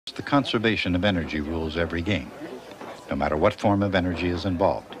The conservation of energy rules every game, no matter what form of energy is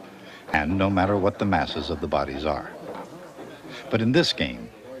involved, and no matter what the masses of the bodies are. But in this game,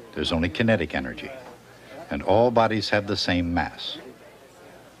 there's only kinetic energy, and all bodies have the same mass.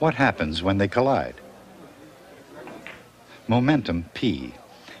 What happens when they collide? Momentum, P,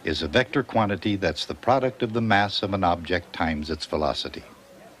 is a vector quantity that's the product of the mass of an object times its velocity.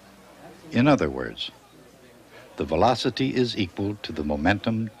 In other words, the velocity is equal to the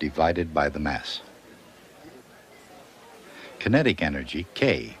momentum divided by the mass. Kinetic energy,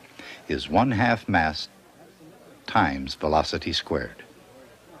 K, is 1/2 mass times velocity squared.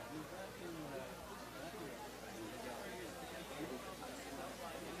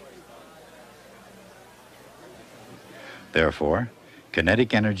 Therefore,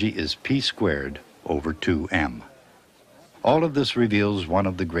 kinetic energy is P squared over 2m. All of this reveals one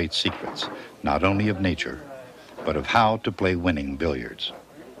of the great secrets, not only of nature, but of how to play winning billiards.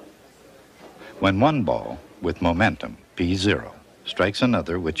 When one ball, with momentum, P0, strikes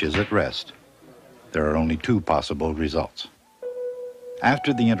another which is at rest, there are only two possible results.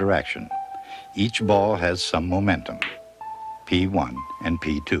 After the interaction, each ball has some momentum, P1 and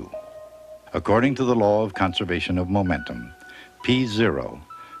P2. According to the law of conservation of momentum, P0,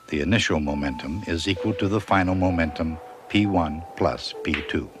 the initial momentum, is equal to the final momentum, P1 plus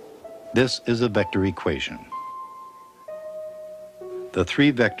P2. This is a vector equation. The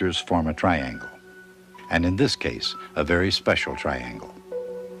three vectors form a triangle, and in this case, a very special triangle.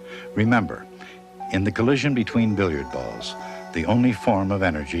 Remember, in the collision between billiard balls, the only form of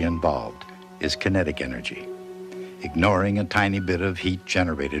energy involved is kinetic energy, ignoring a tiny bit of heat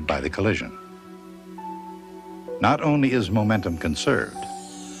generated by the collision. Not only is momentum conserved,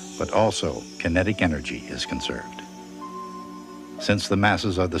 but also kinetic energy is conserved. Since the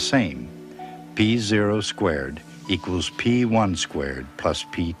masses are the same, P0 squared equals P1 squared plus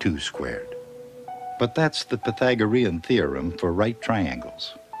P2 squared. But that's the Pythagorean theorem for right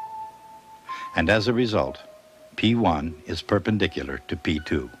triangles. And as a result, P1 is perpendicular to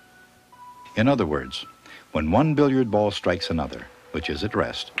P2. In other words, when one billiard ball strikes another, which is at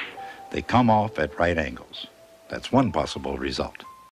rest, they come off at right angles. That's one possible result.